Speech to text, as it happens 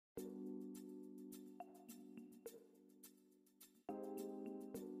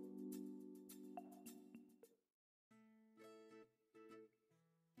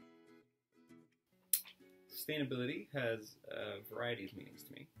Sustainability has a variety of meanings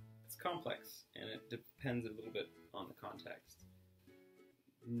to me. It's complex, and it depends a little bit on the context.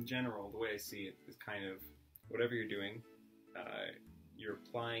 In general, the way I see it is kind of whatever you're doing, you're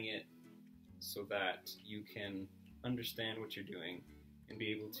applying it so that you can understand what you're doing and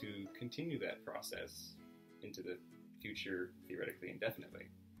be able to continue that process into the future, theoretically, indefinitely,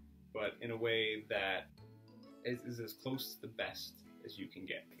 but in a way that is as close to the best as you can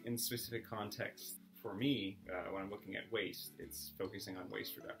get. In specific context, for me, when I'm looking at waste, it's focusing on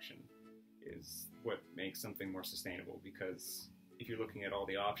waste reduction is what makes something more sustainable, because if you're looking at all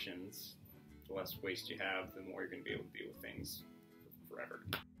the options, the less waste you have, the more you're going to be able to deal with things forever.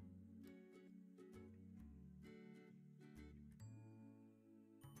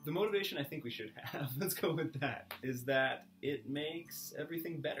 The motivation I think we should have, let's go with that, is that it makes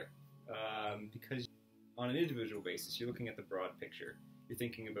everything better. Because on an individual basis, you're looking at the broad picture. You're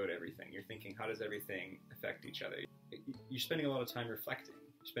thinking about everything. You're thinking, how does everything affect each other? You're spending a lot of time reflecting.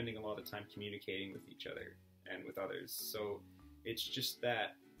 You're spending a lot of time communicating with each other and with others. So it's just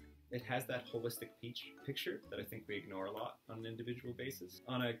that it has that holistic picture that I think we ignore a lot on an individual basis.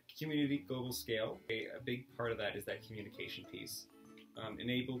 On a community global scale, a big part of that is that communication piece.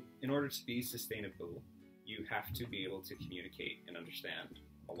 In order to be sustainable, you have to be able to communicate and understand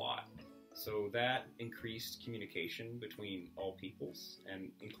a lot. So that increased communication between all peoples,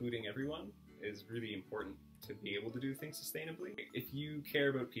 and including everyone, is really important to be able to do things sustainably. If you care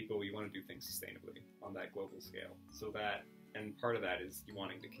about people, you want to do things sustainably on that global scale. So that, and part of that is you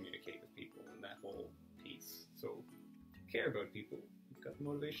wanting to communicate with people and that whole piece. So if you care about people, you've got the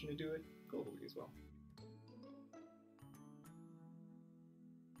motivation to do it globally as well.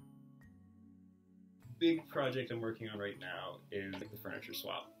 Big project I'm working on right now is the furniture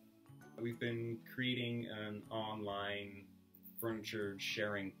swap. We've been creating an online furniture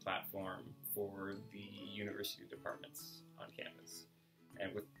sharing platform for the university departments on campus,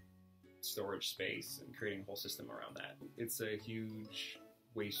 and with storage space and creating a whole system around that. It's a huge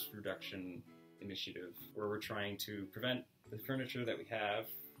waste reduction initiative where we're trying to prevent the furniture that we have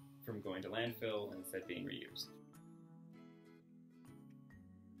from going to landfill and instead being reused.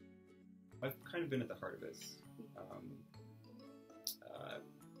 I've kind of been at the heart of this.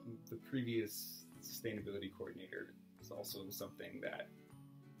 The previous sustainability coordinator is also something that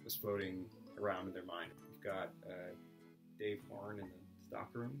was floating around in their mind. We've got Dave Horn in the stock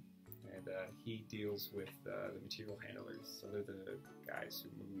room, and he deals with the material handlers. So they're the guys who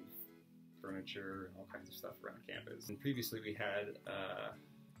move furniture and all kinds of stuff around campus. And previously we had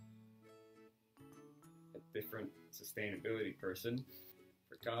a different sustainability person.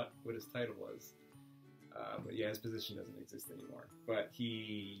 Forgot what his title was, but yeah, his position doesn't exist anymore. But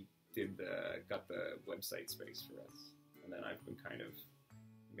he got the website space for us, and then I've been kind of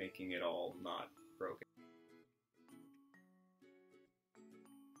making it all not broken.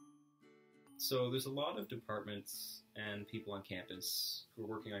 So there's a lot of departments and people on campus who are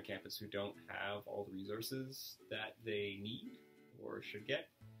working on campus who don't have all the resources that they need or should get,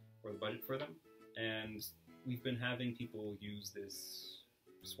 or the budget for them, and we've been having people use this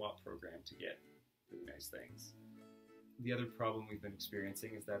swap program to get really nice things. The other problem we've been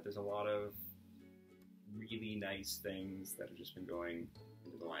experiencing is that there's a lot of really nice things that have just been going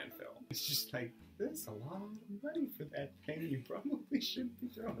into the landfill. It's just like, there's a lot of money for that thing, you probably shouldn't be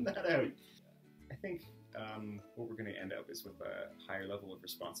throwing that out. I think what we're going to end up is with a higher level of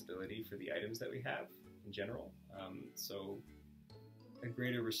responsibility for the items that we have in general. So a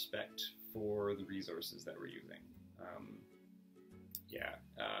greater respect for the resources that we're using.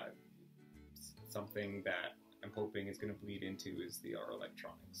 Something that I'm hoping is going to bleed into is the our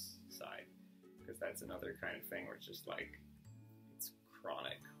electronics side, because that's another kind of thing where it's just like, it's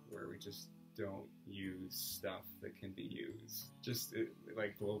chronic, where we just don't use stuff that can be used. Just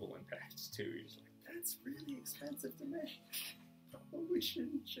like global impacts too. You're just like, that's really expensive to make. Probably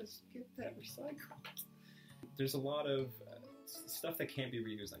shouldn't just get that recycled. There's a lot of stuff that can't be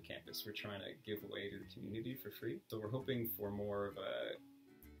reused on campus we're trying to give away to the community for free. So we're hoping for more of a,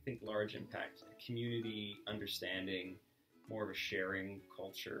 I think, large impact, a community understanding, more of a sharing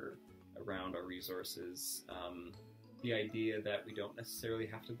culture around our resources. The idea that we don't necessarily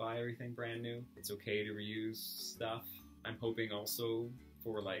have to buy everything brand new. It's okay to reuse stuff. I'm hoping also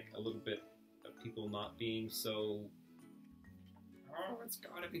for like a little bit of people not being so, oh, it's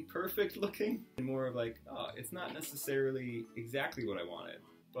gotta be perfect looking. And more of like, oh, it's not necessarily exactly what I wanted,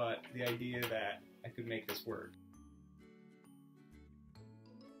 but the idea that I could make this work.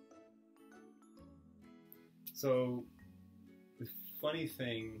 So the funny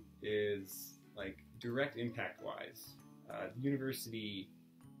thing is, like, direct impact wise, the university,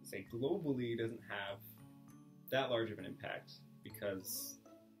 say globally, doesn't have that large of an impact because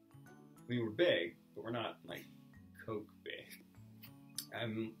we're big, but we're not like Coke big.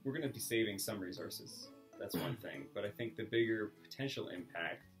 We're going to be saving some resources. That's one thing. But I think the bigger potential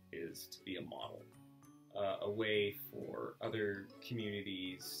impact is to be a model, a way for other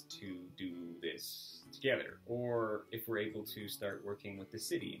communities to do this together. Or if we're able to start working with the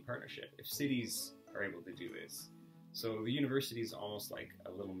city in partnership, if cities are able to do this. So the university is almost like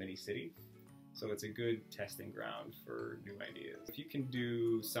a little mini city. So it's a good testing ground for new ideas. If you can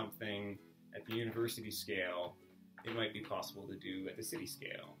do something at the university scale, it might be possible to do at the city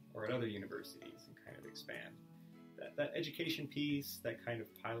scale or at other universities and kind of expand. That education piece, that kind of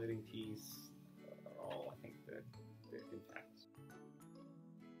piloting piece, are all, I think, the impacts.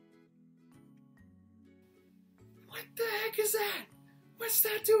 What the heck is that? What's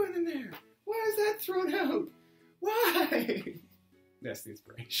that doing in there? Why is that thrown out? Why? That's the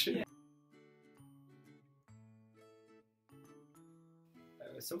inspiration. Yeah.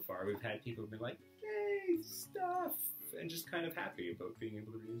 So far, we've had people be like, yay, stuff, and just kind of happy about being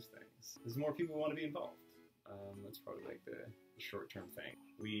able to reuse things. There's more people who want to be involved. That's probably like the short-term thing.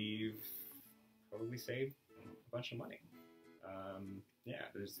 We've probably saved a bunch of money. Yeah,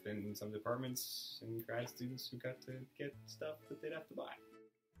 there's been some departments and grad students who got to get stuff that they'd have to buy.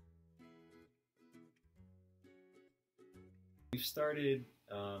 We've started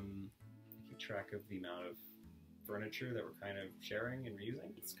to keep track of the amount of furniture that we're kind of sharing and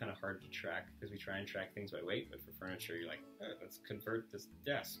reusing. It's kind of hard to track because we try and track things by weight, but for furniture, you're like, oh, let's convert this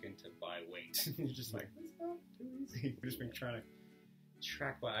desk into by weight. You're just like, that's not too easy. We've just been trying to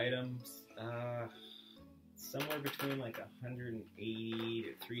track by items. Somewhere between like 180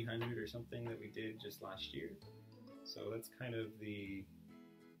 to 300 or something that we did just last year. So that's kind of the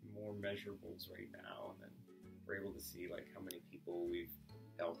more measurables right now, and then we're able to see like how many people we've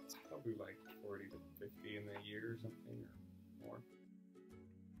helped, probably like 40 to 50 in a year or something, or more.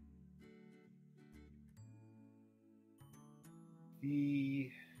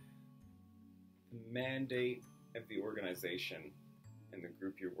 The mandate of the organization and the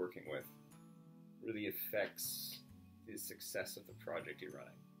group you're working with really affects the success of the project you're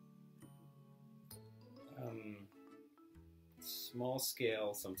running. Small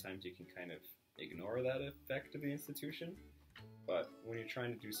scale, sometimes you can kind of ignore that effect of the institution. But when you're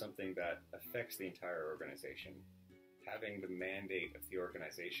trying to do something that affects the entire organization, having the mandate of the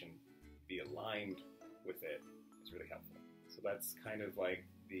organization be aligned with it is really helpful. So that's kind of like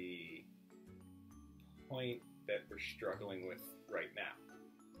the point that we're struggling with right now,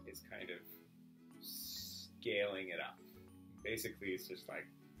 is kind of scaling it up. Basically, it's just like,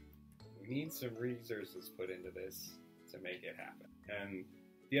 we need some resources put into this to make it happen. And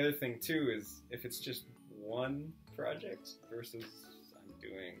the other thing too is, if it's just one project versus I'm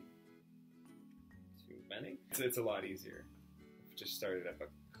doing too many, it's a lot easier. I've just started up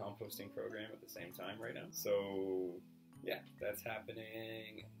a composting program at the same time right now. So yeah, that's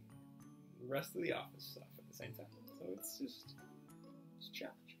happening. The rest of the office stuff at the same time. So it's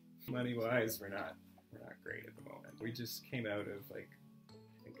challenging. Money wise, we're not great at the moment. We just came out of like,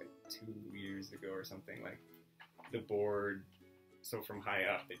 I think 2 years ago or something, like the board. So from high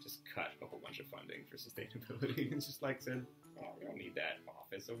up, they just cut a whole bunch of funding for sustainability and just like said, oh, we don't need that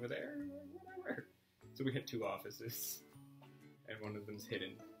office over there, whatever. So we had 2 offices, and one of them's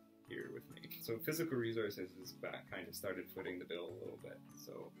hidden here with me. So physical resources is kind of started footing the bill a little bit.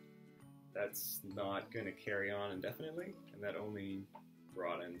 So that's not going to carry on indefinitely, and that only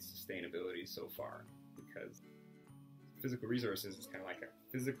broadens sustainability so far, because physical resources is kind of like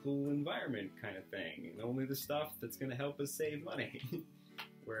a physical environment kind of thing, and only the stuff that's going to help us save money.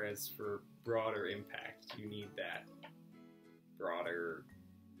 Whereas for broader impact, you need that broader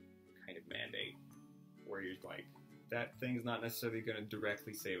kind of mandate, where you're like, that thing's not necessarily going to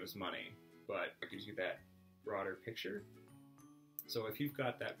directly save us money, but it gives you that broader picture. So if you've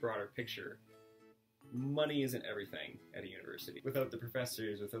got that broader picture, money isn't everything at a university. Without the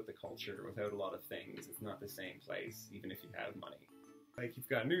professors, without the culture, without a lot of things, it's not the same place, even if you have money. Like, you've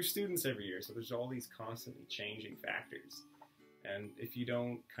got new students every year, so there's all these constantly changing factors. And if you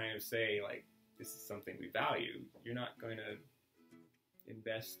don't kind of say, like, this is something we value, you're not going to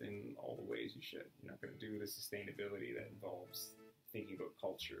invest in all the ways you should. You're not going to do the sustainability that involves thinking about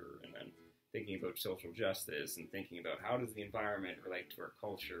culture, and then thinking about social justice, and thinking about how does the environment relate to our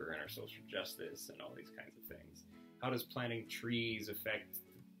culture and our social justice and all these kinds of things. How does planting trees affect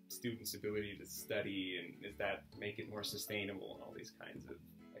students' ability to study, and does that make it more sustainable, and all these kinds of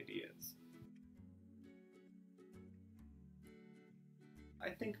ideas. I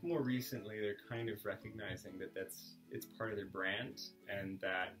think more recently they're kind of recognizing that it's part of their brand, and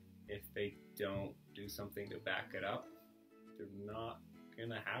that if they don't do something to back it up, they're not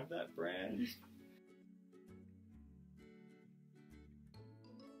gonna have that brand.